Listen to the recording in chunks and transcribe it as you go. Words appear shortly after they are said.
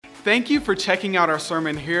Thank you for checking out our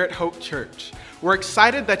sermon here at Hope Church. We're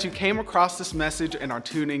excited that you came across this message and are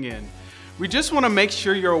tuning in. We just want to make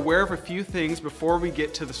sure you're aware of a few things before we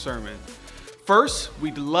get to the sermon. First,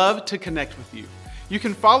 we'd love to connect with you. You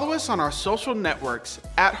can follow us on our social networks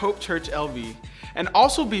at Hope Church LV, and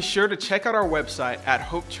also be sure to check out our website at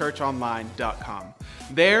hopechurchonline.com.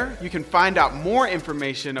 There, you can find out more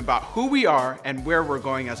information about who we are and where we're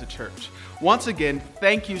going as a church. Once again,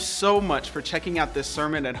 thank you so much for checking out this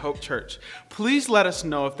sermon at Hope Church. Please let us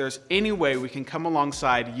know if there's any way we can come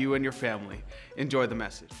alongside you and your family. Enjoy the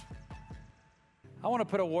message. I want to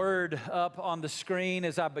put a word up on the screen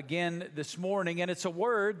as I begin this morning, and it's a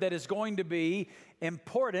word that is going to be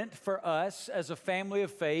important for us as a family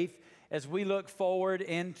of faith as we look forward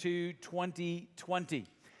into 2020.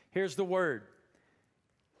 Here's the word: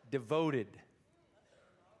 devoted.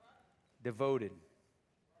 Devoted.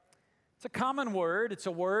 It's a common word. It's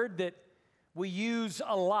a word that we use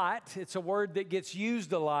a lot. It's a word that gets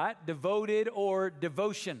used a lot, devoted or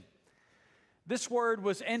devotion. This word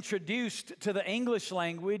was introduced to the English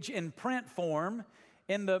language in print form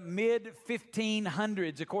in the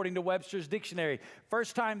mid-1500s, according to Webster's Dictionary.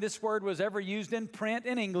 First time this word was ever used in print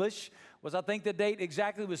in English was, I think the date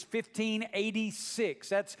exactly was 1586.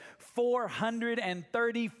 That's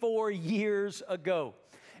 434 years ago.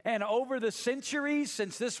 And over the centuries,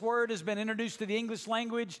 since this word has been introduced to the English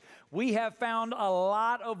language, we have found a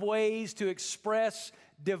lot of ways to express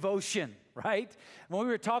devotion, right? When we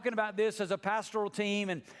were talking about this as a pastoral team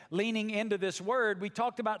and leaning into this word, we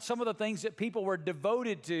talked about some of the things that people were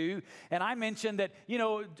devoted to. And I mentioned that,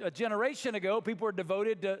 a generation ago, people were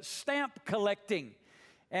devoted to stamp collecting.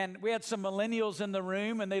 And we had some millennials in the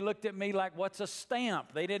room, and they looked at me like, what's a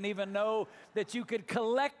stamp? They didn't even know that you could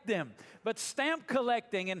collect them. But stamp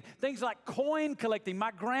collecting and things like coin collecting.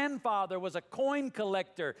 My grandfather was a coin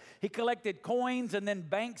collector. He collected coins and then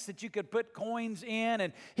banks that you could put coins in,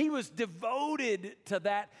 and he was devoted to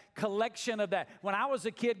that collection of that. When I was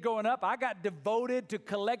a kid growing up, I got devoted to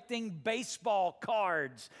collecting baseball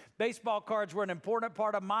cards. Baseball cards were an important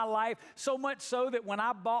part of my life, so much so that when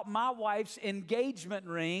I bought my wife's engagement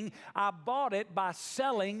ring, I bought it by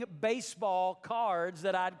selling baseball cards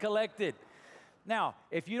that I'd collected. Now,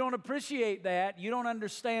 if you don't appreciate that, you don't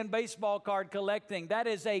understand baseball card collecting. That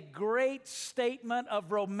is a great statement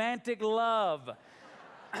of romantic love.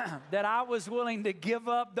 That I was willing to give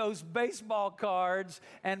up those baseball cards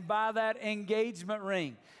and buy that engagement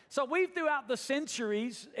ring. So we've throughout the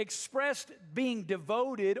centuries expressed being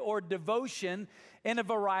devoted or devotion in a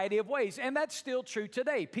variety of ways. And that's still true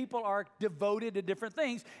today. People are devoted to different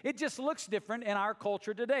things. It just looks different in our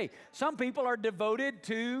culture today. Some people are devoted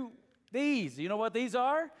to these. You know what these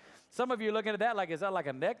are? Some of you are looking at that like, is that like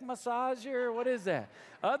a neck massager? What is that?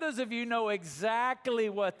 Others of you know exactly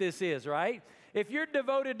what this is, right? If you're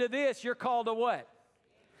devoted to this, you're called a what?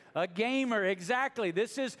 A gamer, exactly.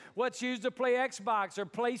 This is what's used to play Xbox or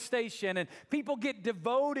PlayStation, and people get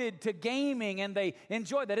devoted to gaming and they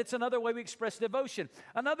enjoy that. It's another way we express devotion.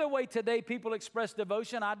 Another way today people express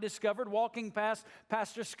devotion, I discovered walking past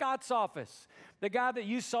Pastor Scott's office. The guy that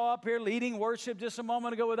you saw up here leading worship just a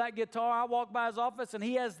moment ago with that guitar, I walked by his office and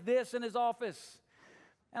he has this in his office.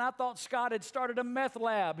 And I thought Scott had started a meth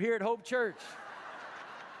lab here at Hope Church.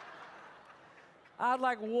 I was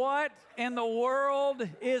like, what in the world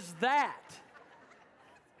is that?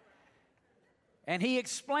 And he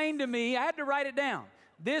explained to me, I had to write it down.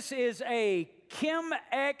 This is a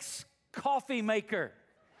Chemex coffee maker.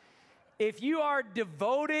 If you are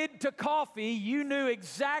devoted to coffee, you knew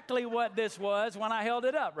exactly what this was when I held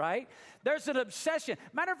it up, right? There's an obsession.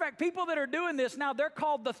 Matter of fact, people that are doing this now, they're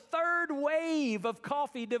called the third wave of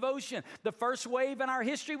coffee devotion. The first wave in our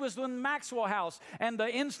history was when Maxwell House and the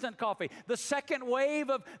instant coffee. The second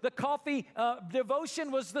wave of the coffee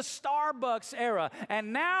devotion was the Starbucks era.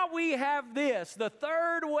 And now we have this, the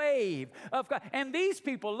third wave of coffee. And these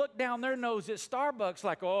people look down their nose at Starbucks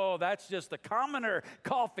like, oh, that's just the commoner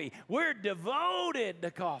coffee. We're devoted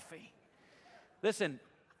to coffee. Listen,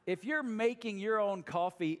 if you're making your own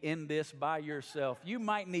coffee in this by yourself, you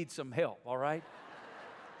might need some help, all right?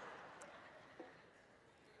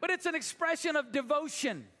 But it's an expression of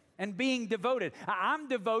devotion and being devoted. I'm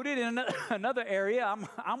devoted in another area.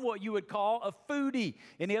 I'm what you would call a foodie.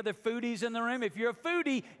 Any other foodies in the room? If you're a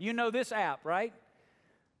foodie, you know this app, right?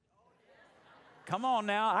 Come on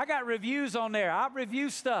now. I got reviews on there. I review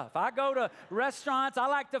stuff. I go to restaurants. I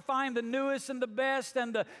like to find the newest and the best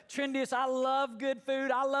and the trendiest. I love good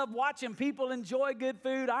food. I love watching people enjoy good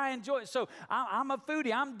food. I enjoy it. So I'm a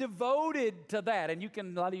foodie. I'm devoted to that. And a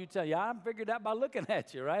lot of you tell you, I figured that by looking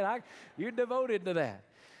at you, right? You're devoted to that.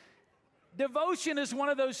 Devotion is one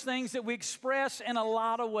of those things that we express in a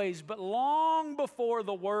lot of ways, but long before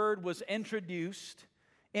the word was introduced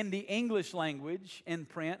in the English language in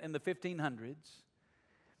print in the 1500s,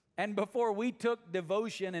 and before we took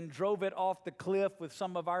devotion and drove it off the cliff with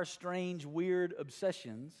some of our strange, weird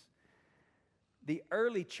obsessions, the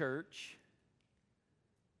early church,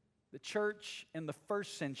 the church in the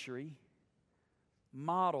first century,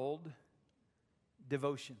 modeled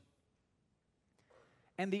devotion.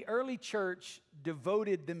 And the early church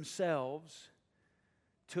devoted themselves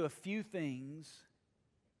to a few things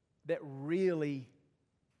that really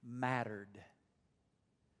mattered.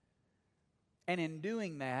 And in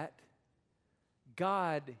doing that,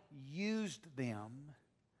 God used them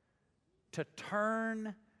to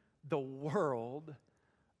turn the world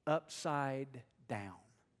upside down.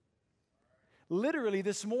 Literally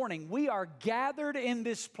this morning, we are gathered in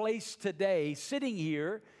this place today, sitting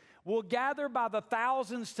here. We'll gather by the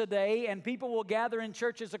thousands today, and people will gather in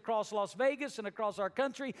churches across Las Vegas and across our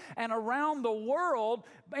country and around the world,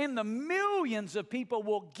 and the millions of people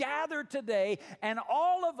will gather today, and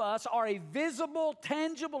all of us are a visible,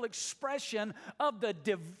 tangible expression of the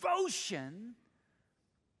devotion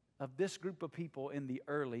of this group of people in the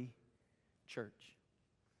early church.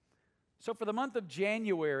 So for the month of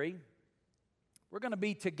January, we're going to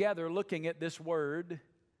be together looking at this word,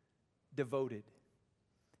 devoted.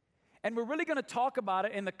 And we're really going to talk about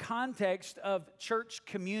it in the context of church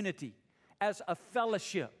community as a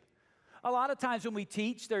fellowship. A lot of times when we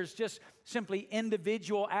teach, there's just simply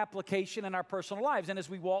individual application in our personal lives. And as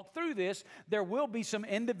we walk through this, there will be some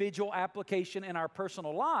individual application in our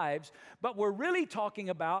personal lives. But we're really talking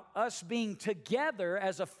about us being together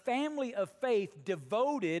as a family of faith,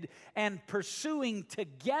 devoted and pursuing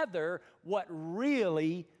together what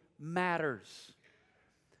really matters.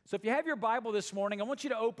 So if you have your Bible this morning, I want you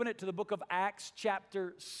to open it to the book of Acts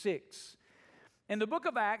chapter 6. In the book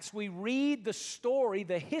of Acts, we read the story,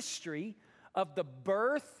 the history of the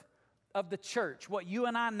birth of the church, what you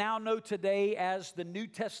and I now know today as the New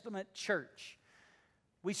Testament church.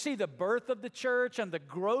 We see the birth of the church and the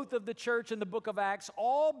growth of the church in the book of Acts,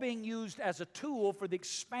 all being used as a tool for the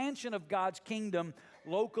expansion of God's kingdom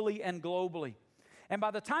locally and globally. And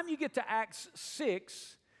by the time you get to Acts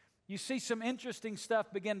 6, you see some interesting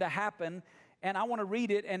stuff begin to happen, and I want to read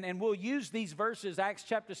it, and we'll use these verses, Acts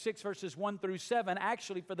chapter 6, verses 1 through 7,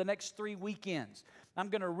 actually for the next 3 weekends. I'm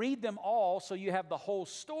going to read them all so you have the whole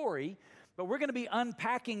story, but we're going to be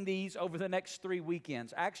unpacking these over the next 3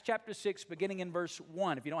 weekends. Acts chapter 6, beginning in verse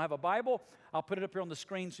 1. If you don't have a Bible, I'll put it up here on the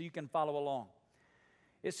screen so you can follow along.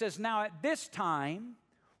 It says, "Now at this time,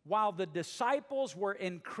 while the disciples were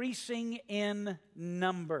increasing in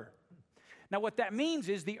number." Now, what that means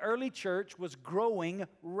is the early church was growing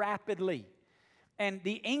rapidly. And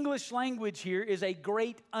the English language here is a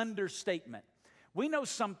great understatement. We know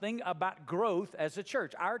something about growth as a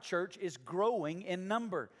church. Our church is growing in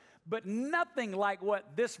number, but nothing like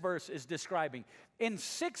what this verse is describing. In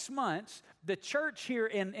 6 months, the church here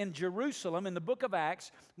in Jerusalem, in the book of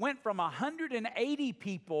Acts, went from 180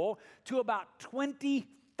 people to about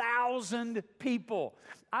 20,000 people.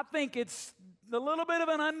 I think it's a little bit of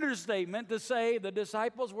an understatement to say the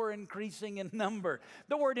disciples were increasing in number.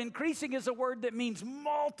 The word increasing is a word that means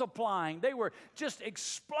multiplying. They were just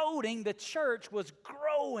exploding. The church was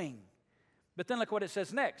growing. But then look what it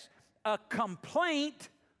says next. A complaint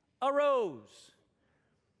arose.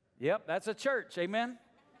 Yep, that's a church. Amen?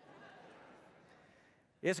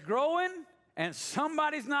 It's growing and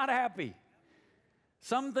somebody's not happy.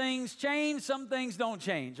 Some things change, some things don't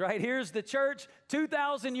change, right? Here's the church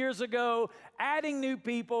 2,000 years ago, adding new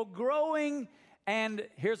people, growing, and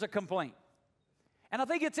here's a complaint. And I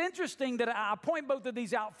think it's interesting that I point both of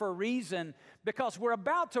these out for a reason, because we're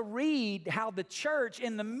about to read how the church,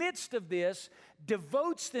 in the midst of this,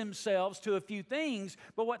 devotes themselves to a few things,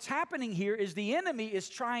 but what's happening here is the enemy is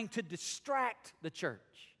trying to distract the church.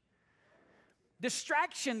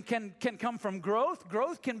 Distraction can come from growth.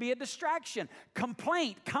 Growth can be a distraction.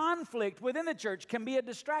 Complaint, conflict within the church can be a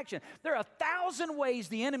distraction. There are 1,000 ways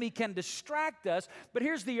the enemy can distract us, but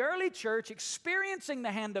here's the early church experiencing the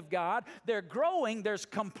hand of God. They're growing. There's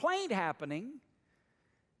complaint happening,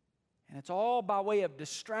 and it's all by way of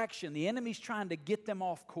distraction. The enemy's trying to get them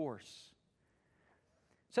off course.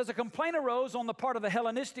 It says a complaint arose on the part of the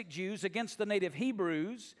Hellenistic Jews against the native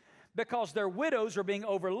Hebrews, because their widows are being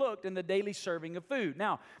overlooked in the daily serving of food.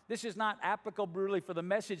 Now, this is not applicable really for the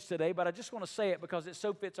message today, but I just want to say it because it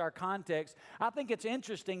so fits our context. I think it's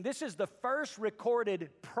interesting. This is the first recorded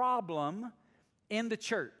problem in the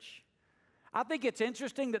church. I think it's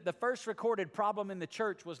interesting that the first recorded problem in the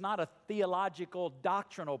church was not a theological,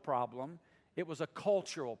 doctrinal problem. It was a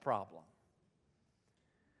cultural problem.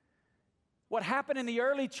 What happened in the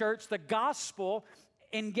early church, the gospel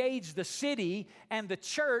engaged the city, and the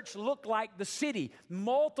church looked like the city.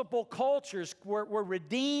 Multiple cultures were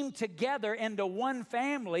redeemed together into one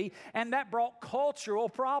family, and that brought cultural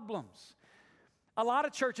problems. A lot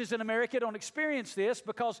of churches in America don't experience this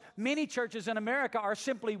because many churches in America are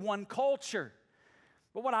simply one culture.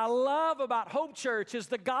 But what I love about Hope Church is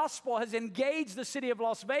the gospel has engaged the city of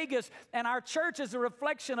Las Vegas, and our church is a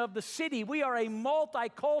reflection of the city. We are a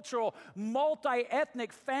multicultural,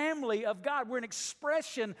 multi-ethnic family of God. We're an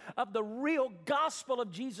expression of the real gospel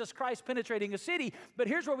of Jesus Christ penetrating a city. But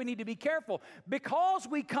here's where we need to be careful. Because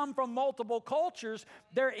we come from multiple cultures,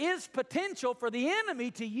 there is potential for the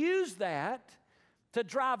enemy to use that to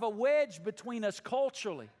drive a wedge between us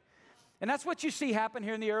culturally. And that's what you see happen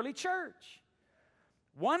here in the early church.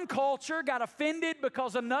 One culture got offended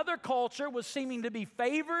because another culture was seeming to be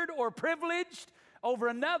favored or privileged over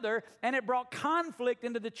another, and it brought conflict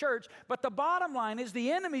into the church. But the bottom line is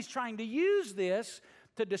the enemy's trying to use this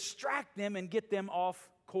to distract them and get them off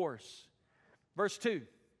course. Verse 2.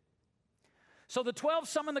 So the 12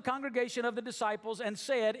 summoned the congregation of the disciples and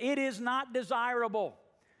said, "It is not desirable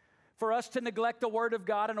for us to neglect the word of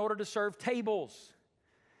God in order to serve tables.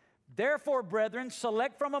 Therefore, brethren,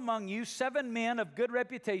 select from among you 7 men of good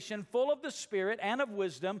reputation, full of the Spirit and of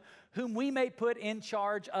wisdom, whom we may put in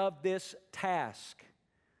charge of this task.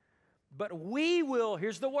 But we will,"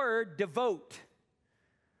 here's the word, devote.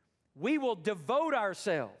 We will devote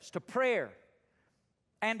ourselves to prayer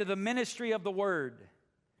and to the ministry of the word.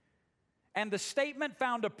 And the statement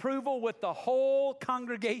found approval with the whole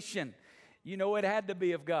congregation. You know it had to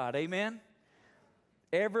be of God, amen?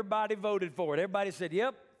 Everybody voted for it. Everybody said,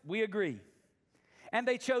 "Yep, we agree." And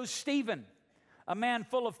they chose Stephen, a man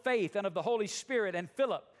full of faith and of the Holy Spirit, and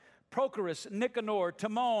Philip, Prochorus, Nicanor,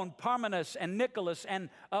 Timon, Parmenas, and Nicholas, and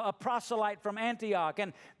a proselyte from Antioch.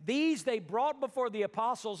 And these they brought before the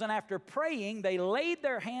apostles, and after praying, they laid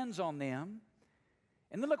their hands on them.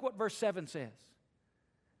 And then look what verse 7 says.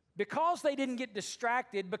 Because they didn't get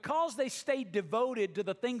distracted, because they stayed devoted to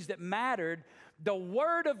the things that mattered, the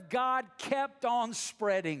word of God kept on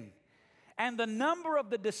spreading. And the number of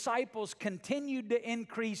the disciples continued to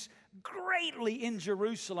increase greatly in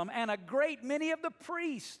Jerusalem, and a great many of the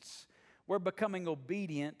priests were becoming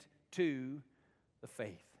obedient to the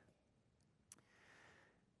faith.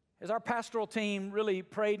 As our pastoral team really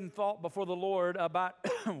prayed and thought before the Lord about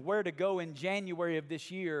where to go in January of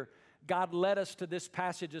this year, God led us to this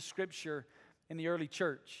passage of Scripture in the early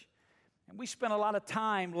church. And we spent a lot of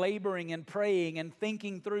time laboring and praying and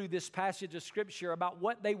thinking through this passage of Scripture about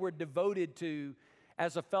what they were devoted to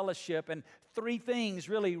as a fellowship. And 3 things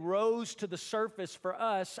really rose to the surface for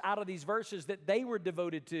us out of these verses that they were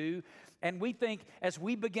devoted to. And we think as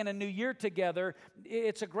we begin a new year together,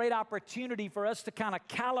 it's a great opportunity for us to kind of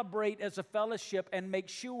calibrate as a fellowship and make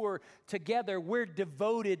sure together we're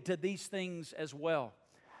devoted to these things as well.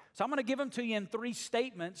 So I'm going to give them to you in 3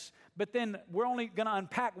 statements, but then we're only going to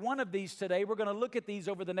unpack one of these today. We're going to look at these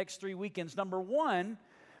over the next 3 weekends. Number 1,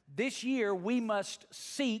 this year we must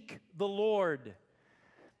seek the Lord.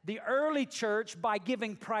 The early church, by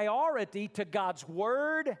giving priority to God's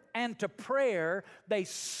word and to prayer, they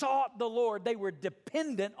sought the Lord. They were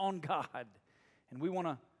dependent on God. And we want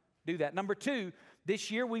to do that. Number 2,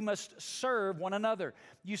 this year we must serve one another.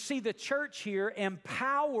 You see the church here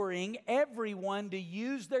empowering everyone to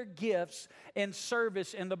use their gifts in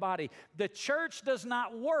service in the body. The church does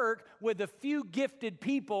not work with a few gifted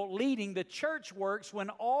people leading. The church works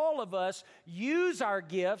when all of us use our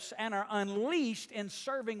gifts and are unleashed in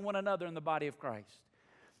serving one another in the body of Christ.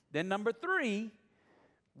 Then number 3,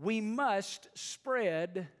 we must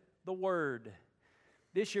spread the word.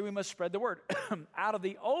 This year we must spread the word. Out of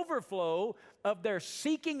the overflow of their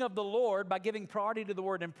seeking of the Lord by giving priority to the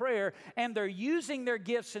word and prayer, and they're using their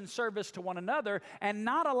gifts in service to one another and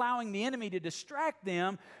not allowing the enemy to distract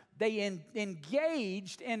them, they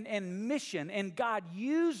engaged in mission and God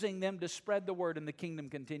using them to spread the word and the kingdom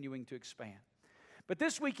continuing to expand. But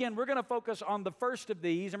this weekend we're going to focus on the first of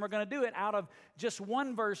these, and we're going to do it out of just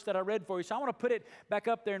one verse that I read for you. So I want to put it back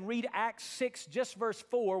up there and read Acts 6, just verse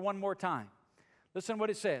 4 one more time. Listen what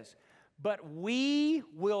it says. But we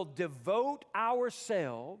will devote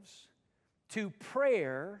ourselves to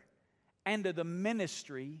prayer and to the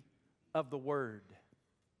ministry of the word.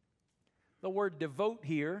 The word devote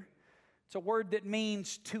here, it's a word that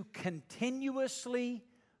means to continuously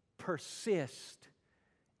persist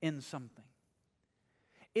in something.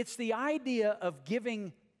 It's the idea of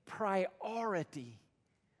giving priority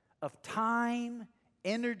of time,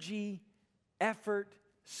 energy, effort,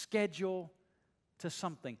 schedule, to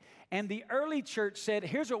something. And the early church said,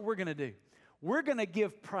 here's what we're going to do. we're going to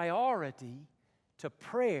give priority to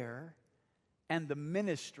prayer and the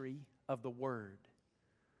ministry of the Word.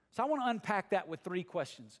 So I want to unpack that with 3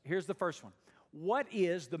 questions. Here's the first one. What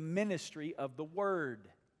is the ministry of the Word?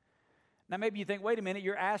 Now, maybe you think, wait a minute,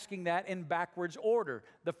 you're asking that in backwards order.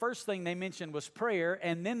 The first thing they mentioned was prayer,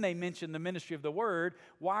 and then they mentioned the ministry of the Word.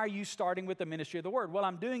 Why are you starting with the ministry of the Word? Well,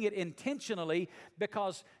 I'm doing it intentionally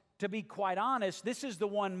because, to be quite honest, this is the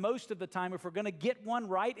one most of the time, if we're going to get one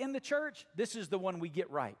right in the church, this is the one we get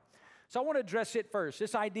right. So I want to address it first,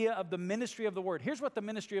 this idea of the ministry of the Word. Here's what the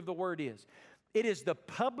ministry of the Word is. It is the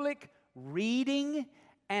public reading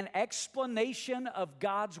and explanation of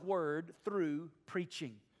God's Word through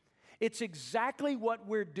preaching. It's exactly what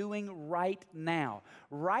we're doing right now.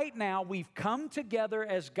 Right now, we've come together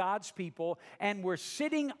as God's people, and we're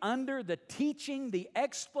sitting under the teaching, the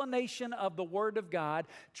explanation of the Word of God,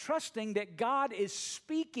 trusting that God is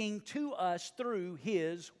speaking to us through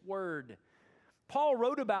His Word. Paul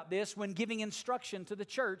wrote about this when giving instruction to the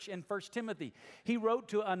church in 1 Timothy. He wrote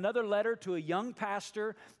to another letter to a young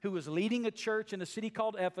pastor who was leading a church in a city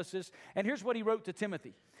called Ephesus, and here's what he wrote to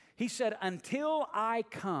Timothy. He said, "Until I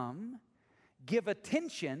come, give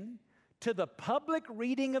attention to the public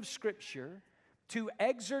reading of Scripture, to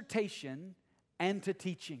exhortation, and to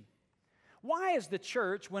teaching." Why as the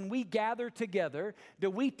church, when we gather together, do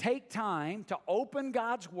we take time to open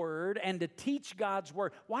God's Word and to teach God's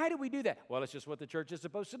Word? Why do we do that? Well, it's just what the church is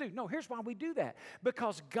supposed to do. No, here's why we do that.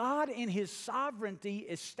 Because God in His sovereignty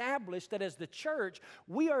established that as the church,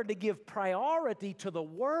 we are to give priority to the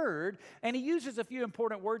Word. And He uses a few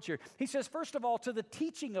important words here. He says, first of all, to the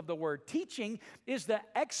teaching of the Word. Teaching is the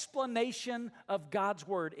explanation of God's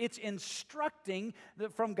Word. It's instructing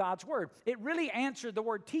from God's Word. It really answered, the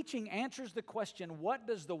word teaching answers the question, what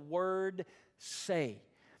does the Word say?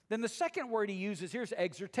 Then the second word he uses here is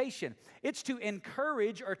exhortation. It's to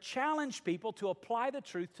encourage or challenge people to apply the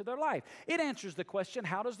truth to their life. It answers the question,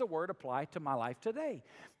 how does the Word apply to my life today?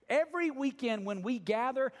 Every weekend when we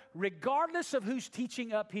gather, regardless of who's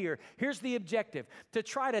teaching up here, here's the objective: to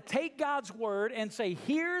try to take God's Word and say,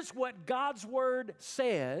 here's what God's Word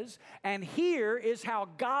says, and here is how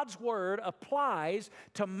God's Word applies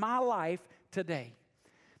to my life today.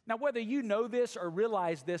 Now, whether you know this or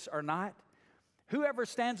realize this or not, whoever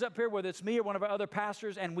stands up here, whether it's me or one of our other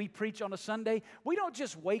pastors, and we preach on a Sunday, we don't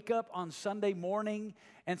just wake up on Sunday morning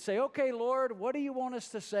and say, okay, Lord, what do you want us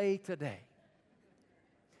to say today?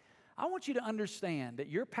 I want you to understand that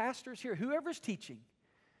your pastors here, whoever's teaching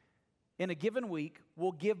in a given week,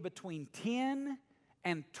 will give between 10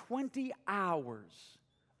 and 20 hours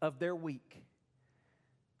of their week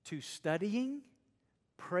to studying,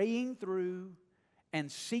 praying through, and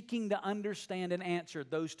seeking to understand and answer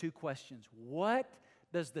those 2 questions. What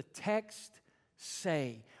does the text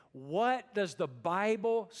say? What does the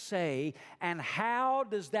Bible say? And how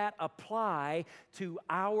does that apply to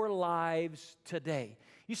our lives today?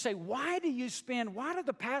 You say, why do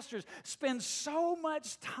the pastors spend so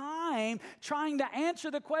much time trying to answer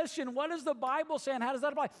the question, what does the Bible say and how does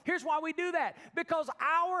that apply? Here's why we do that. Because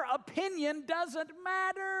our opinion doesn't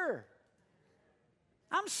matter.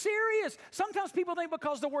 I'm serious. Sometimes people think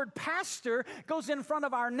because the word pastor goes in front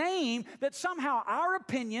of our name that somehow our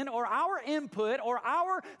opinion or our input or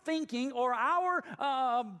our thinking or our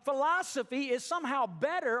philosophy is somehow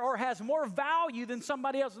better or has more value than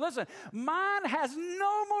somebody else. Listen, mine has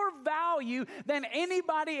no more value than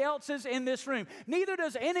anybody else's in this room. Neither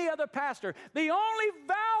does any other pastor. The only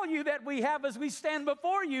value that we have as we stand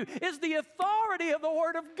before you is the authority of the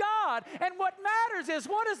Word of God. And what matters is,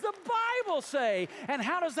 what does the Bible say? And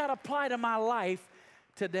how does that apply to my life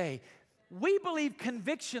today? We believe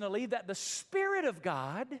convictionally that the Spirit of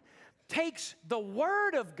God takes the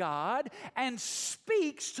Word of God and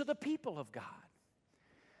speaks to the people of God.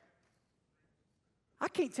 I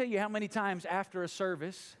can't tell you how many times after a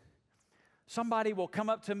service, somebody will come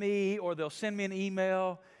up to me or they'll send me an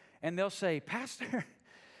email and they'll say, Pastor,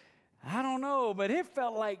 I don't know, but it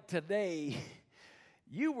felt like today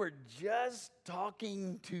you were just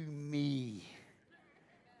talking to me.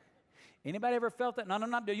 Anybody ever felt that? No,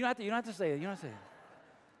 you don't have to say it. You don't have to say it.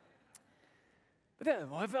 But then,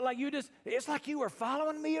 well, I felt like it's like you were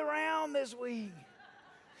following me around this week.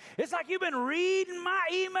 It's like you've been reading my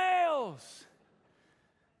emails.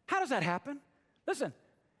 How does that happen? Listen,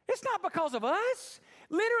 it's not because of us.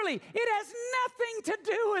 Literally, it has nothing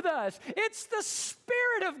to do with us. It's the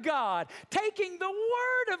Spirit of God taking the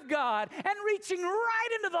Word of God and reaching right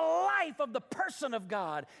into the life of the person of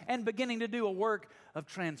God and beginning to do a work of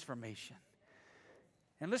transformation.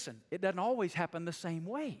 And listen, it doesn't always happen the same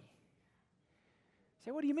way. You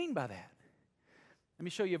say, what do you mean by that? Let me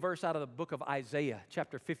show you a verse out of the book of Isaiah,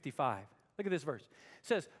 chapter 55. Look at this verse. It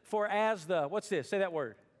says, for as the, what's this? Say that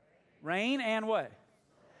word. Rain and what?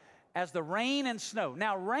 As the rain and snow.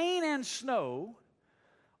 Now, rain and snow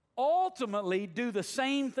ultimately do the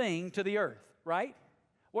same thing to the earth, right?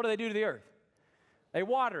 What do they do to the earth? They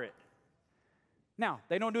water it. Now,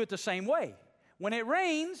 they don't do it the same way. When it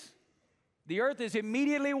rains, the earth is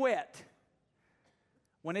immediately wet.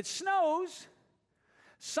 When it snows,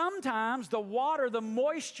 sometimes the water, the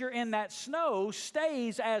moisture in that snow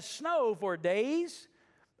stays as snow for days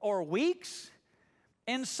or weeks,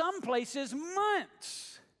 in some places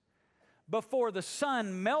months, before the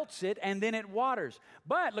sun melts it and then it waters.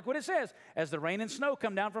 But look what it says. As the rain and snow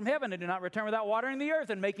come down from heaven and do not return without watering the earth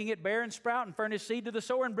and making it bear and sprout and furnish seed to the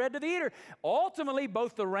sower and bread to the eater. Ultimately,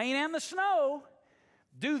 both the rain and the snow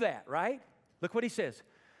do that, right? Look what he says.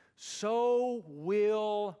 So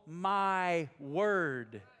will my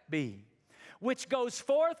word be, which goes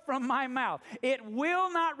forth from my mouth. It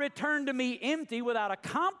will not return to me empty without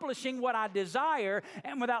accomplishing what I desire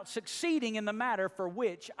and without succeeding in the matter for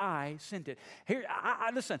which I sent it. Here,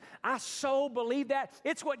 listen, I so believe that.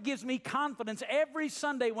 It's what gives me confidence every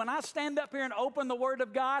Sunday when I stand up here and open the Word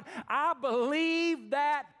of God. I believe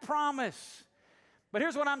that promise. But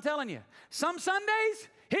here's what I'm telling you. Some Sundays,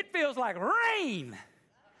 it feels like rain.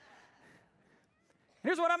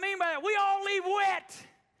 Here's what I mean by that. We all leave wet.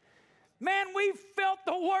 Man, we felt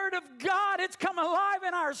the Word of God. It's come alive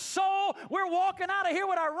in our soul. We're walking out of here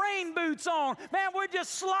with our rain boots on. Man, we're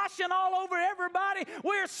just sloshing all over everybody.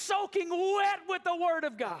 We're soaking wet with the Word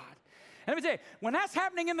of God. And let me tell you, when that's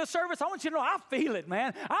happening in the service, I want you to know I feel it,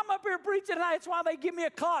 man. I'm up here preaching tonight. That's why they give me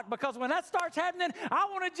a clock, because when that starts happening, I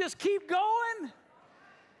want to just keep going.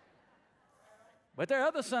 But there are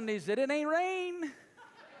other Sundays that it ain't rain.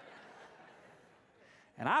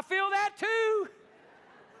 And I feel that too.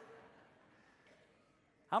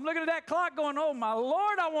 I'm looking at that clock going, oh, my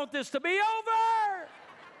Lord, I want this to be over.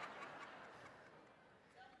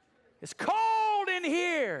 It's cold in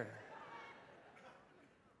here.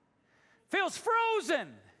 Feels frozen.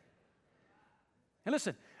 And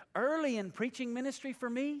listen, early in preaching ministry for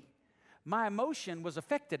me, my emotion was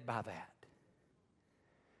affected by that.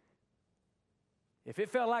 If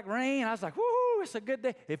it felt like rain, I was like, whoo, it's a good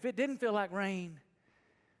day. If it didn't feel like rain.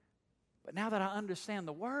 But now that I understand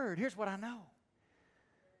the Word, here's what I know.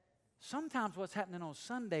 Sometimes what's happening on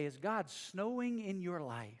Sunday is God snowing in your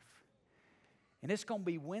life. And it's going to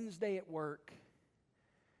be Wednesday at work,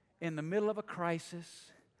 in the middle of a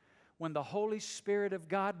crisis, when the Holy Spirit of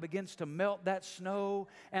God begins to melt that snow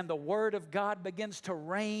and the Word of God begins to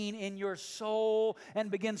reign in your soul and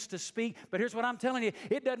begins to speak. But here's what I'm telling you.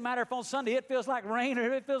 It doesn't matter if on Sunday it feels like rain or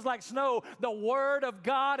if it feels like snow. The Word of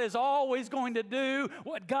God is always going to do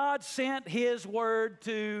what God sent His Word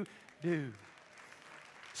to do.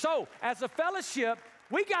 So, as a fellowship,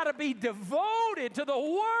 we got to be devoted to the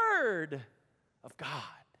Word of God.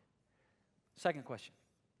 Second question.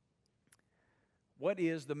 What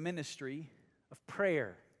is the ministry of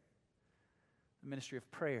prayer? The ministry of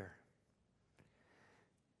prayer.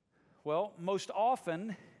 Well, most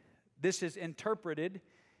often, this is interpreted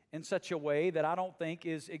in such a way that I don't think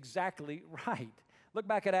is exactly right. Look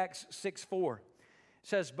back at Acts 6:4. It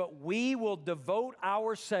says, but we will devote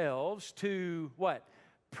ourselves to what?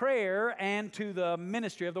 Prayer and to the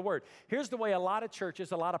ministry of the Word. Here's the way a lot of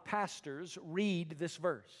churches, a lot of pastors read this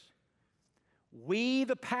verse. We,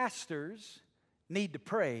 the pastors, need to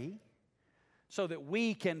pray so that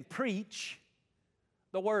we can preach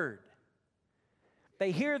the Word.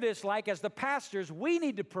 They hear this like, as the pastors, we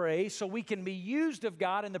need to pray so we can be used of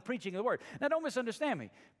God in the preaching of the Word. Now, don't misunderstand me.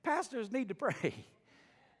 Pastors need to pray.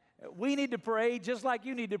 We need to pray just like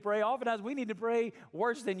you need to pray. Oftentimes, we need to pray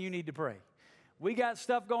worse than you need to pray. We got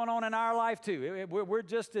stuff going on in our life too. We're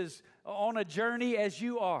just as on a journey as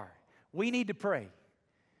you are. We need to pray.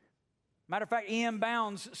 Matter of fact, E.M.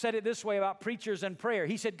 Bounds said it this way about preachers and prayer.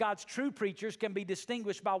 He said God's true preachers can be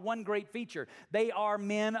distinguished by one great feature. They are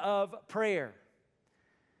men of prayer.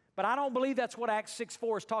 But I don't believe that's what Acts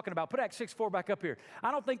 6:4 is talking about. Put Acts 6:4 back up here. I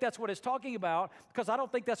don't think that's what it's talking about, because I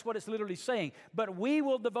don't think that's what it's literally saying. But we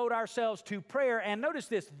will devote ourselves to prayer. And notice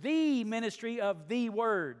this, the ministry of the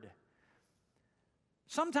Word.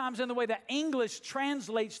 Sometimes in the way that English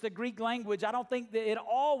translates the Greek language, I don't think that it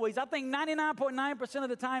always, I think 99.9% of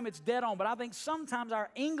the time it's dead on, but I think sometimes our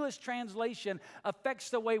English translation affects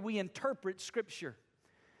the way we interpret Scripture.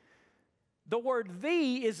 The word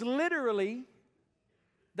 "the" is literally,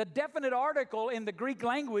 the definite article in the Greek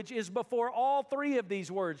language is before all three of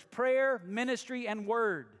these words: prayer, ministry, and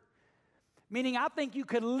word. Meaning, I think you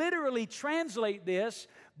could literally translate this,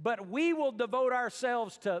 but we will devote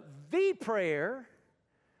ourselves to the prayer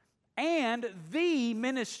and the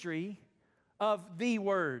ministry of the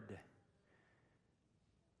Word.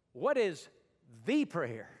 What is the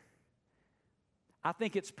prayer? I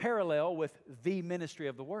think it's parallel with the ministry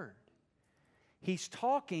of the Word. He's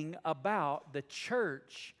talking about the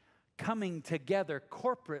church coming together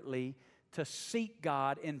corporately to seek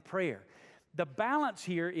God in prayer. The balance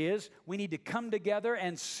here is we need to come together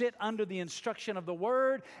and sit under the instruction of the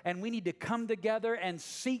Word, and we need to come together and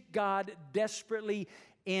seek God desperately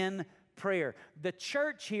in prayer. The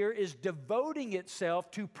church here is devoting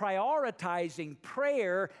itself to prioritizing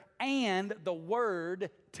prayer and the Word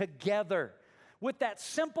together. With that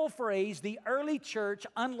simple phrase, the early church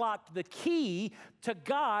unlocked the key to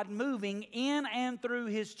God moving in and through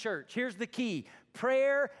His church. Here's the key: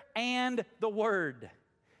 prayer and the Word.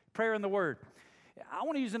 Prayer and the Word. I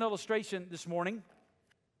want to use an illustration this morning.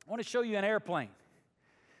 I want to show you an airplane.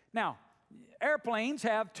 Now, airplanes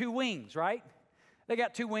have two wings, right? They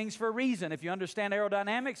got two wings for a reason. If you understand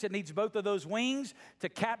aerodynamics, it needs both of those wings to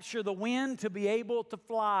capture the wind to be able to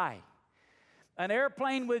fly. An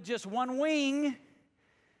airplane with just one wing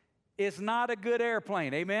is not a good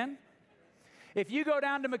airplane, amen? If you go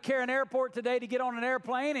down to McCarran Airport today to get on an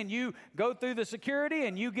airplane and you go through the security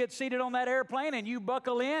and you get seated on that airplane and you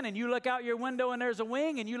buckle in and you look out your window and there's a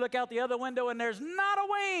wing and you look out the other window and there's not a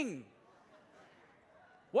wing,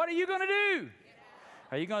 what are you going to do?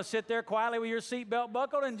 Are you going to sit there quietly with your seatbelt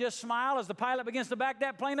buckled and just smile as the pilot begins to back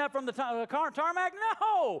that plane up from the tarmac?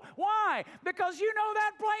 No. Why? Because you know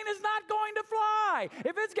that plane is not going to fly.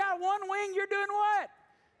 If it's got one wing, you're doing what?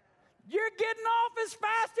 You're getting off as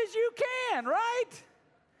fast as you can, right?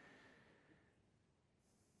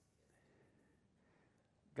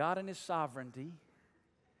 God in His sovereignty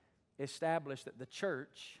established that the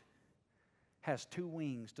church has two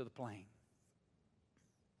wings to the plane.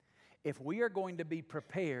 If we are going to be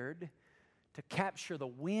prepared to capture the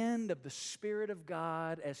wind of the Spirit of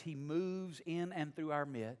God as He moves in and through our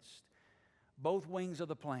midst, both wings of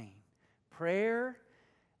the plane, prayer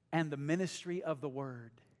and the ministry of the Word.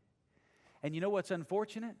 And you know what's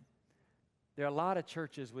unfortunate? There are a lot of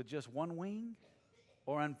churches with just one wing,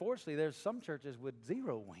 or unfortunately, there's some churches with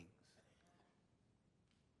zero wings.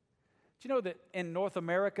 Do you know that in North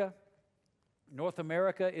America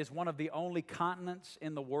is one of the only continents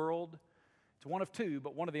in the world, it's one of two,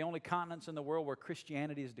 but one of the only continents in the world where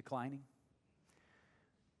Christianity is declining?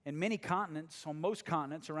 In many continents, on most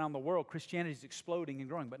continents around the world, Christianity is exploding and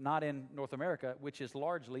growing, but not in North America, which is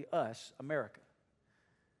largely us, America.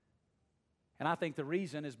 And I think the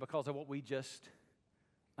reason is because of what we just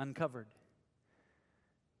uncovered.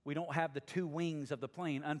 We don't have the two wings of the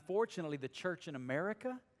plane. Unfortunately, the church in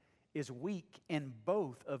America is weak in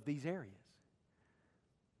both of these areas.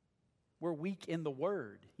 We're weak in the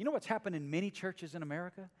Word. You know what's happened in many churches in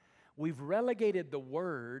America? We've relegated the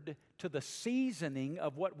Word to the seasoning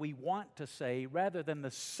of what we want to say rather than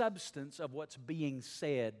the substance of what's being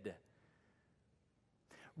said.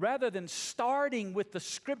 Rather than starting with the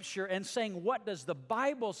Scripture and saying, what does the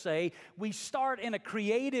Bible say? We start in a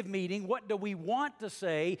creative meeting, what do we want to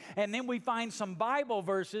say? And then we find some Bible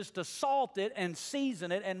verses to salt it and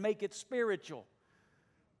season it and make it spiritual.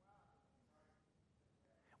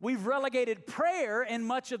 We've relegated prayer in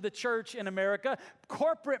much of the church in America,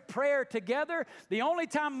 corporate prayer together. The only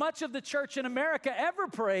time much of the church in America ever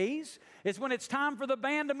prays is when it's time for the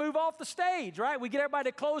band to move off the stage, right? We get everybody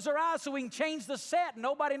to close their eyes so we can change the set and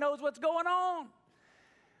nobody knows what's going on.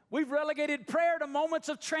 We've relegated prayer to moments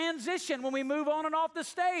of transition when we move on and off the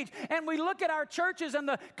stage. And we look at our churches in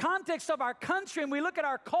the context of our country and we look at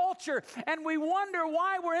our culture and we wonder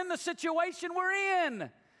why we're in the situation we're in.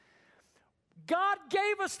 God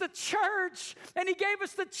gave us the church, and He gave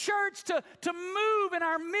us the church to move in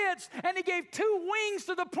our midst, and He gave two wings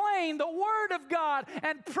to the plane, the Word of God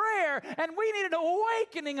and prayer, and we need an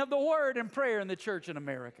awakening of the Word and prayer in the church in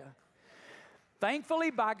America.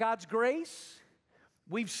 Thankfully, by God's grace,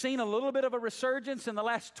 we've seen a little bit of a resurgence in the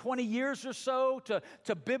last 20 years or so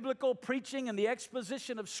to biblical preaching and the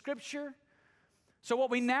exposition of Scripture. So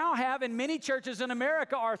what we now have in many churches in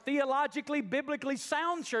America are theologically, biblically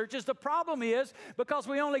sound churches. The problem is, because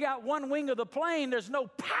we only got one wing of the plane, there's no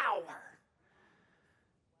power.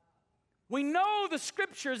 We know the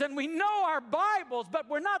Scriptures and we know our Bibles, but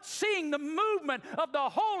we're not seeing the movement of the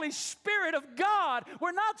Holy Spirit of God.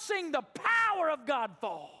 We're not seeing the power of God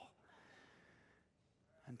fall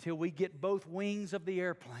until we get both wings of the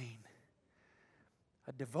airplane.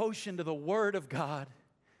 A devotion to the Word of God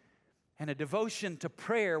and a devotion to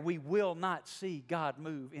prayer, we will not see God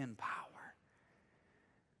move in power.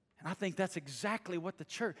 And I think that's exactly what the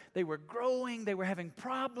church, they were growing, they were having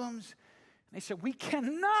problems. They said, we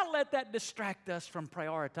cannot let that distract us from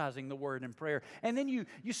prioritizing the Word and prayer. And then you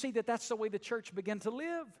see that that's the way the church began to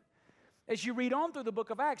live. As you read on through the book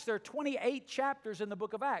of Acts, there are 28 chapters in the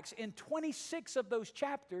book of Acts. In 26 of those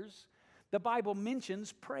chapters, the Bible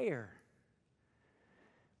mentions prayer.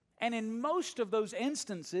 And in most of those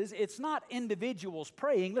instances, it's not individuals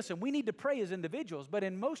praying. Listen, we need to pray as individuals, but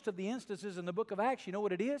in most of the instances in the book of Acts, you know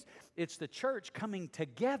what it is? It's the church coming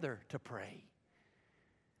together to pray.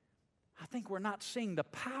 I think we're not seeing the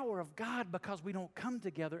power of God because we don't come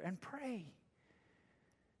together and pray.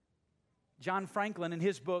 John Franklin, in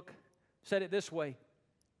his book, said it this way: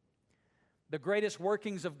 the greatest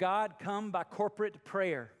workings of God come by corporate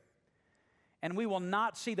prayer. And we will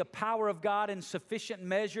not see the power of God in sufficient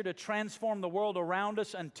measure to transform the world around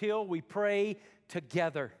us until we pray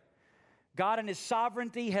together. God in His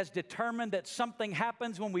sovereignty has determined that something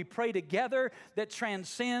happens when we pray together that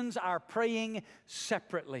transcends our praying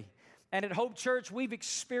separately. And at Hope Church, we've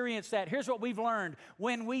experienced that. Here's what we've learned.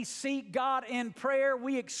 When we seek God in prayer,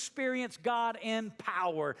 we experience God in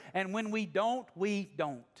power. And when we don't, we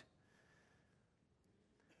don't.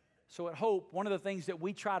 So at Hope, one of the things that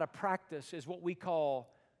we try to practice is what we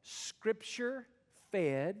call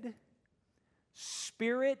Scripture-fed,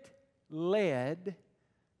 Spirit-led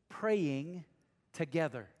praying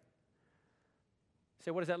together.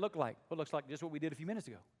 So what does that look like? Well, it looks like just what we did a few minutes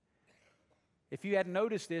ago. If you hadn't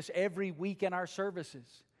noticed this, every week in our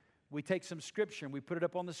services, we take some Scripture and we put it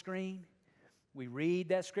up on the screen. We read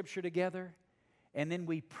that Scripture together. And then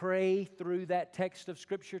we pray through that text of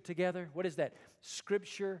Scripture together. What is that?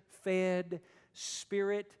 Scripture-fed,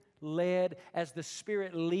 Spirit-led. As the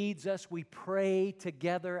Spirit leads us, we pray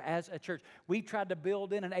together as a church. We've tried to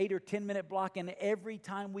build in an 8 or 10 minute block in every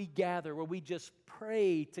time we gather where we just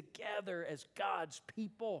pray together as God's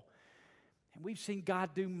people. And we've seen God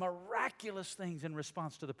do miraculous things in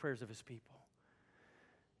response to the prayers of His people.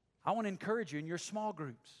 I want to encourage you in your small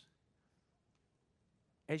groups.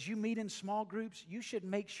 As you meet in small groups, you should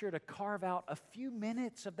make sure to carve out a few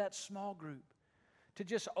minutes of that small group to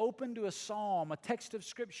just open to a psalm, a text of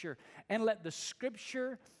Scripture, and let the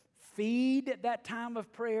Scripture feed that time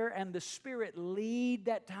of prayer and the Spirit lead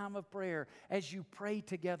that time of prayer as you pray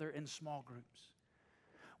together in small groups.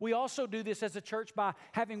 We also do this as a church by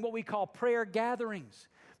having what we call prayer gatherings.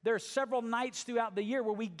 There are several nights throughout the year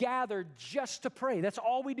where we gather just to pray. That's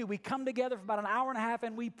all we do. We come together for about an hour and a half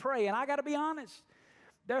and we pray. And I got to be honest,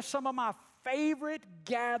 they're some of my favorite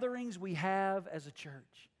gatherings we have as a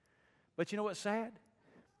church. But you know what's sad?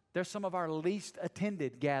 They're some of our least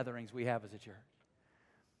attended gatherings we have as a church.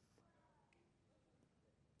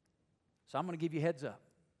 So I'm going to give you a heads up.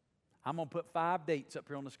 I'm going to put 5 dates up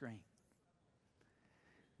here on the screen.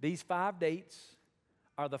 These 5 dates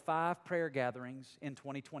are the 5 prayer gatherings in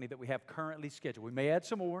 2020 that we have currently scheduled. We may add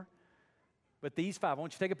some more, but these 5, I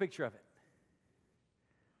want you to take a picture of it.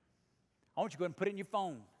 I want you to go ahead and put it in your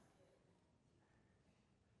phone.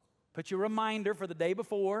 Put your reminder for the day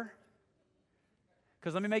before,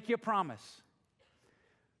 because let me make you a promise.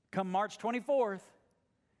 Come March 24th,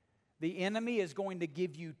 the enemy is going to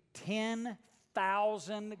give you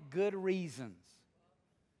 10,000 good reasons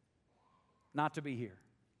not to be here.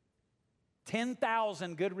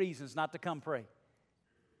 10,000 good reasons not to come pray.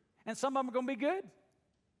 And some of them are going to be good.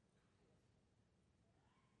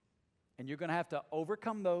 And you're going to have to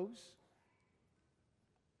overcome those.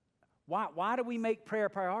 Why do we make prayer a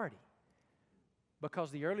priority?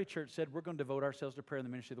 Because the early church said we're going to devote ourselves to prayer and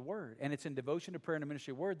the ministry of the Word. And it's in devotion to prayer and the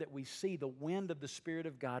ministry of the Word that we see the wind of the Spirit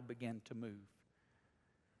of God begin to move.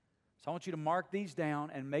 So I want you to mark these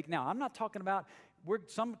down and make. Now, I'm not talking about,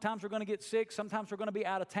 sometimes we're going to get sick, sometimes we're going to be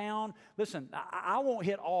out of town. Listen, I won't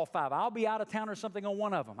hit all 5. I'll be out of town or something on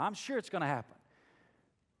one of them. I'm sure it's going to happen.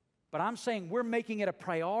 But I'm saying we're making it a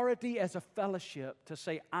priority as a fellowship to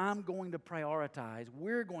say, we're going to prioritize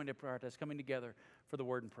coming together for the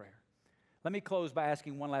Word and prayer. Let me close by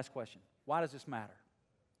asking one last question. Why does this matter?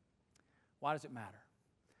 Why does it matter?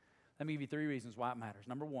 Let me give you 3 reasons why it matters.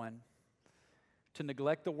 Number 1, to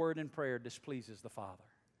neglect the Word and prayer displeases the Father.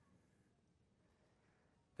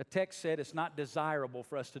 The text said it's not desirable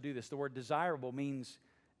for us to do this. The word desirable means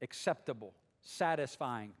acceptable,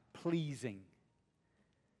 satisfying, pleasing.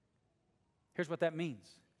 Here's what that means.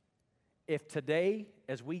 If today,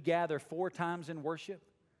 as we gather 4 times in worship,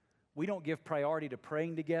 we don't give priority to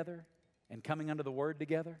praying together and coming under the Word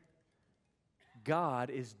together, God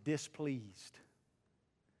is displeased.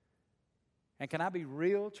 And can I be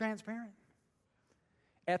real transparent?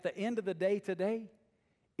 At the end of the day today,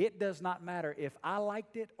 it does not matter if I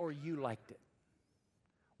liked it or you liked it.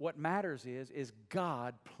 What matters is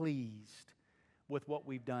God pleased with what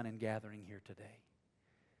we've done in gathering here today.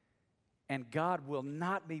 And God will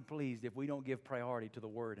not be pleased if we don't give priority to the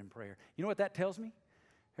Word and prayer. You know what that tells me?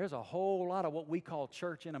 There's a whole lot of what we call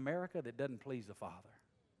church in America that doesn't please the Father,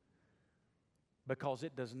 because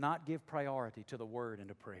it does not give priority to the Word and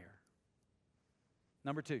to prayer.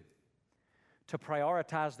 Number two, to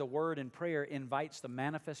prioritize the Word and prayer invites the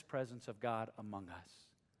manifest presence of God among us.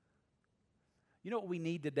 You know what we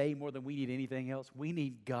need today more than we need anything else? We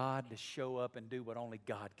need God to show up and do what only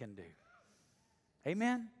God can do.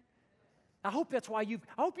 Amen? I hope that's why I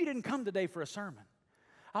hope you didn't come today for a sermon.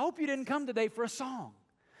 I hope you didn't come today for a song.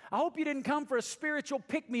 I hope you didn't come for a spiritual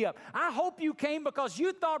pick-me-up. I hope you came because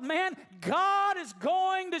you thought, man, God is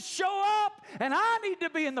going to show up and I need to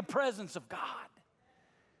be in the presence of God.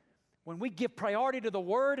 When we give priority to the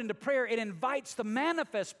Word and to prayer, it invites the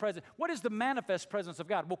manifest presence. What is the manifest presence of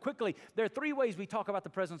God? Well, quickly, there are three ways we talk about the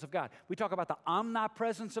presence of God. We talk about the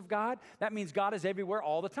omnipresence of God. That means God is everywhere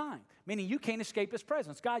all the time, meaning you can't escape His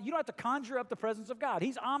presence. God, you don't have to conjure up the presence of God.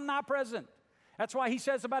 He's omnipresent. That's why He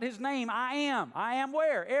says about His name, I am. I am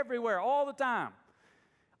where? Everywhere, all the time.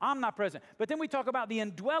 Omnipresent. But then we talk about the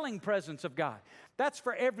indwelling presence of God. That's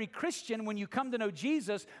for every Christian. When you come to know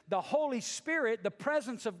Jesus, the Holy Spirit, the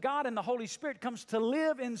presence of God and the Holy Spirit comes to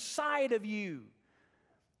live inside of you.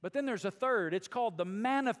 But then there's a third. It's called the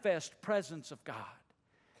manifest presence of God.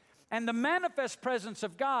 And the manifest presence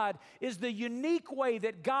of God is the unique way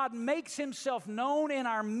that God makes Himself known in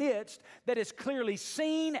our midst that is clearly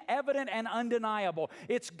seen, evident, and undeniable.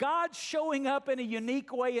 It's God showing up in a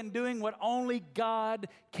unique way and doing what only God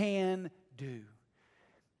can do.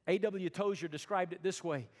 A.W. Tozer described it this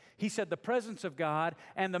way. He said the presence of God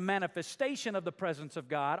and the manifestation of the presence of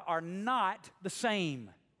God are not the same.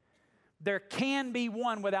 There can be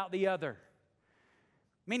one without the other.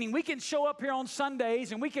 Meaning we can show up here on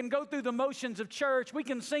Sundays and we can go through the motions of church. We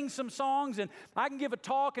can sing some songs and I can give a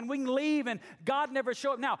talk and we can leave and God never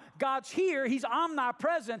show up. Now, God's here. He's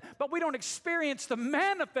omnipresent, but we don't experience the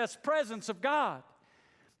manifest presence of God.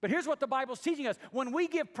 But here's what the Bible's teaching us. When we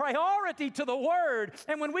give priority to the Word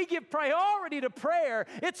and when we give priority to prayer,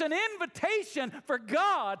 it's an invitation for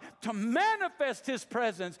God to manifest His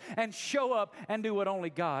presence and show up and do what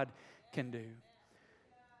only God can do.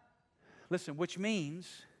 Listen, which means,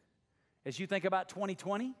 as you think about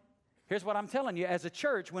 2020, here's what I'm telling you. As a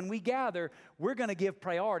church, when we gather, we're going to give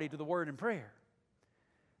priority to the Word and prayer.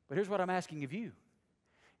 But here's what I'm asking of you.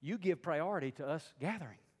 You give priority to us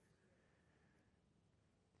gathering.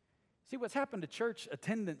 See, what's happened to church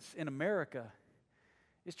attendance in America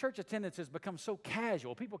is church attendance has become so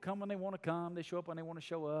casual. People come when they want to come. They show up when they want to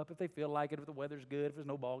show up, if they feel like it, if the weather's good, if there's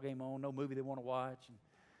no ball game on, no movie they want to watch.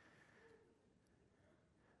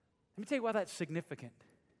 Let me tell you why that's significant.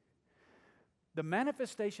 The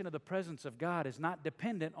manifestation of the presence of God is not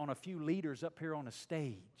dependent on a few leaders up here on a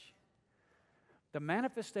stage. The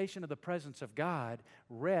manifestation of the presence of God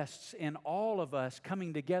rests in all of us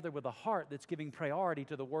coming together with a heart that's giving priority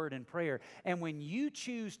to the Word and prayer. And when you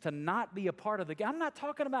choose to not be a part of I'm not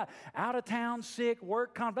talking about out of town, sick,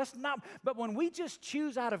 work, that's not, but when we just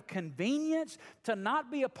choose out of convenience to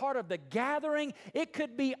not be a part of the gathering, it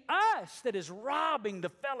could be us that is robbing the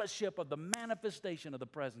fellowship of the manifestation of the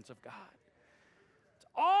presence of God.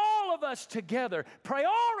 All of us together,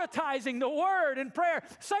 prioritizing the Word and prayer,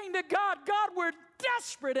 saying to God, God, we're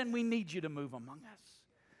desperate and we need you to move among us.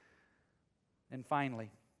 And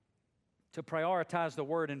finally, to prioritize the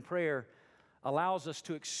Word and prayer allows us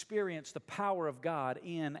to experience the power of God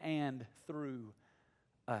in and through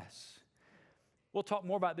us. We'll talk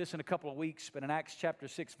more about this in a couple of weeks, but in Acts chapter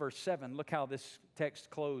 6, verse 7, look how this text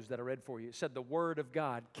closed that I read for you. It said, the Word of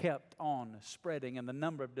God kept on spreading, and the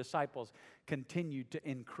number of disciples continued to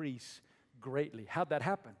increase greatly. How'd that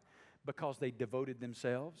happen? Because they devoted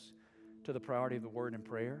themselves to the priority of the Word and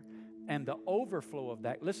prayer. And the overflow of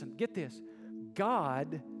that, listen, get this,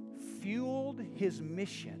 God fueled His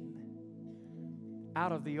mission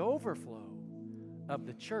out of the overflow of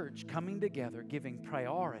the church coming together, giving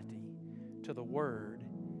priority to the Word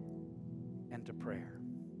and to prayer.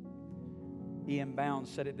 E.M. Bounds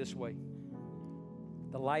said it this way: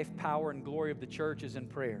 the life, power, and glory of the church is in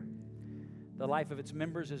prayer. The life of its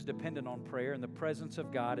members is dependent on prayer, and the presence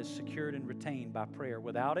of God is secured and retained by prayer.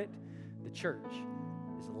 Without it, the church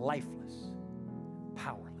is lifeless,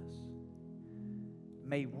 powerless.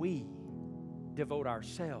 May we devote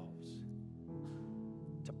ourselves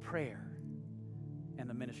to prayer and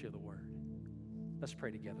the ministry of the Word. Let's pray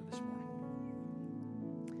together this morning.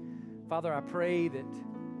 Father, I pray that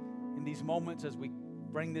in these moments as we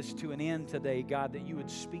bring this to an end today, God, that you would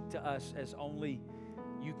speak to us as only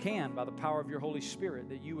you can by the power of your Holy Spirit,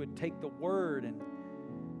 that you would take the Word and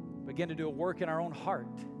begin to do a work in our own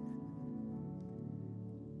heart.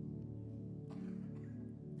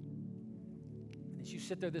 you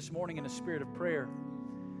sit there this morning in a spirit of prayer,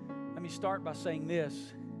 let me start by saying this.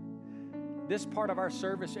 This part of our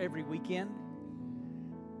service every weekend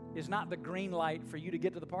is not the green light for you to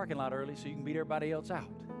get to the parking lot early so you can beat everybody else out.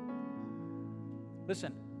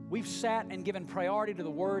 Listen, we've sat and given priority to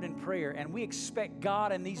the Word and prayer, and we expect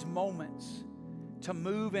God in these moments to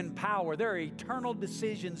move in power. There are eternal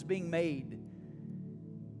decisions being made.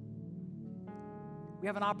 We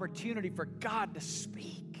have an opportunity for God to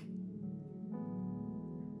speak.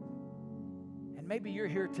 And maybe you're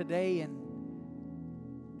here today and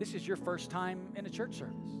this is your first time in a church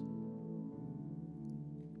service.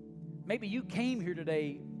 Maybe you came here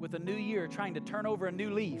today with a new year trying to turn over a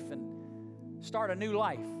new leaf and start a new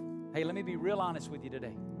life. Hey, let me be real honest with you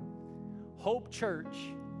today. Hope Church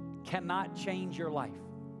cannot change your life.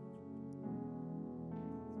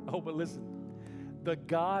 Oh, but listen, the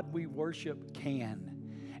God we worship can,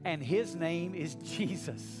 and His name is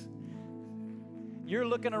Jesus. You're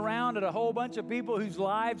looking around at a whole bunch of people whose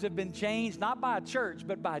lives have been changed, not by a church,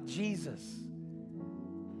 but by Jesus.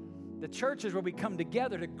 The church is where we come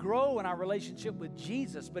together to grow in our relationship with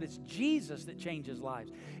Jesus, but it's Jesus that changes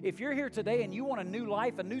lives. If you're here today and you want a new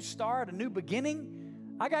life, a new start, a new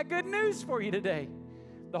beginning, I got good news for you today.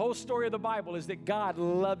 The whole story of the Bible is that God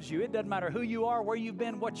loves you. It doesn't matter who you are, where you've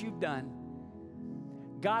been, what you've done.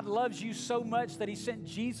 God loves you so much that He sent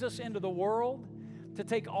Jesus into the world to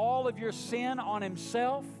take all of your sin on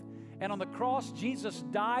Himself. And on the cross, Jesus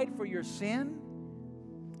died for your sin.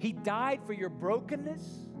 He died for your brokenness.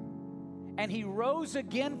 And He rose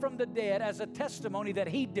again from the dead as a testimony that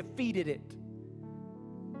He defeated it.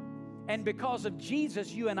 And because of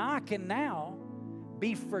Jesus, you and I can now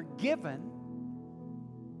be forgiven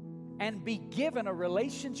and be given a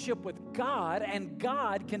relationship with God, and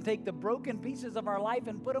God can take the broken pieces of our life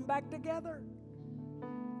and put them back together.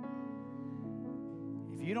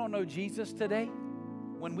 If you don't know Jesus today,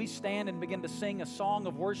 when we stand and begin to sing a song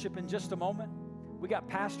of worship in just a moment, we got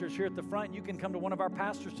pastors here at the front. You can come to one of our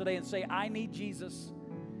pastors today and say, I need Jesus.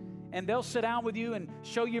 And they'll sit down with you and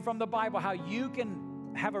show you from the Bible how you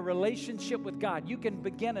can have a relationship with God. You can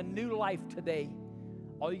begin a new life today.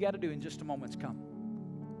 All you got to do in just a moment's come.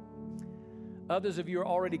 Others of you are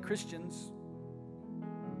already Christians.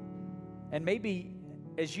 And maybe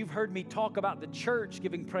as you've heard me talk about the church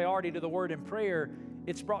giving priority to the Word and prayer,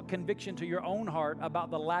 it's brought conviction to your own heart about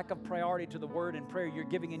the lack of priority to the Word and prayer you're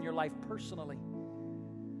giving in your life personally.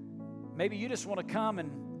 Maybe you just want to come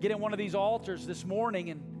and get in one of these altars this morning,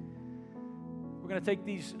 and we're going to take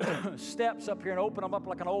these steps up here and open them up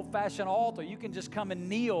like an old-fashioned altar. You can just come and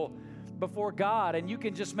kneel before God, and you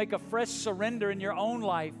can just make a fresh surrender in your own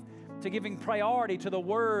life to giving priority to the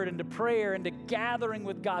Word and to prayer and to gathering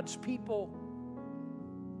with God's people.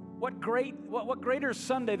 What greater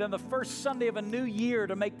Sunday than the first Sunday of a new year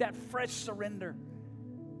to make that fresh surrender?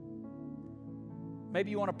 Maybe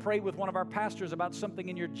you want to pray with one of our pastors about something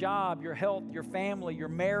in your job, your health, your family, your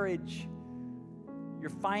marriage, your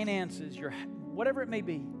finances, whatever it may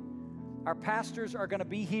be. Our pastors are going to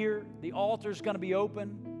be here. The altar's going to be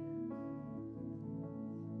open.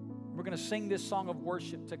 We're going to sing this song of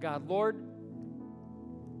worship to God. Lord,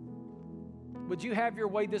 would you have your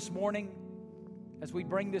way this morning as we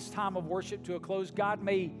bring this time of worship to a close? God,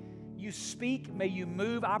 may you speak, may you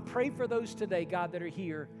move. I pray for those today, God, that are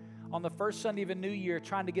here on the first Sunday of a new year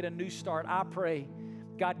trying to get a new start. I pray,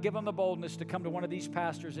 God, give them the boldness to come to one of these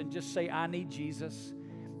pastors and just say, I need Jesus.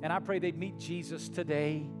 And I pray they'd meet Jesus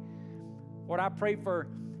today. Lord, I pray for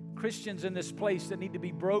Christians in this place that need to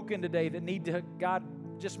be broken today, that need to, God,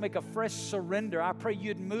 just make a fresh surrender. I pray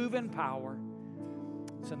you'd move in power.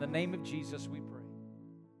 It's in the name of Jesus we pray.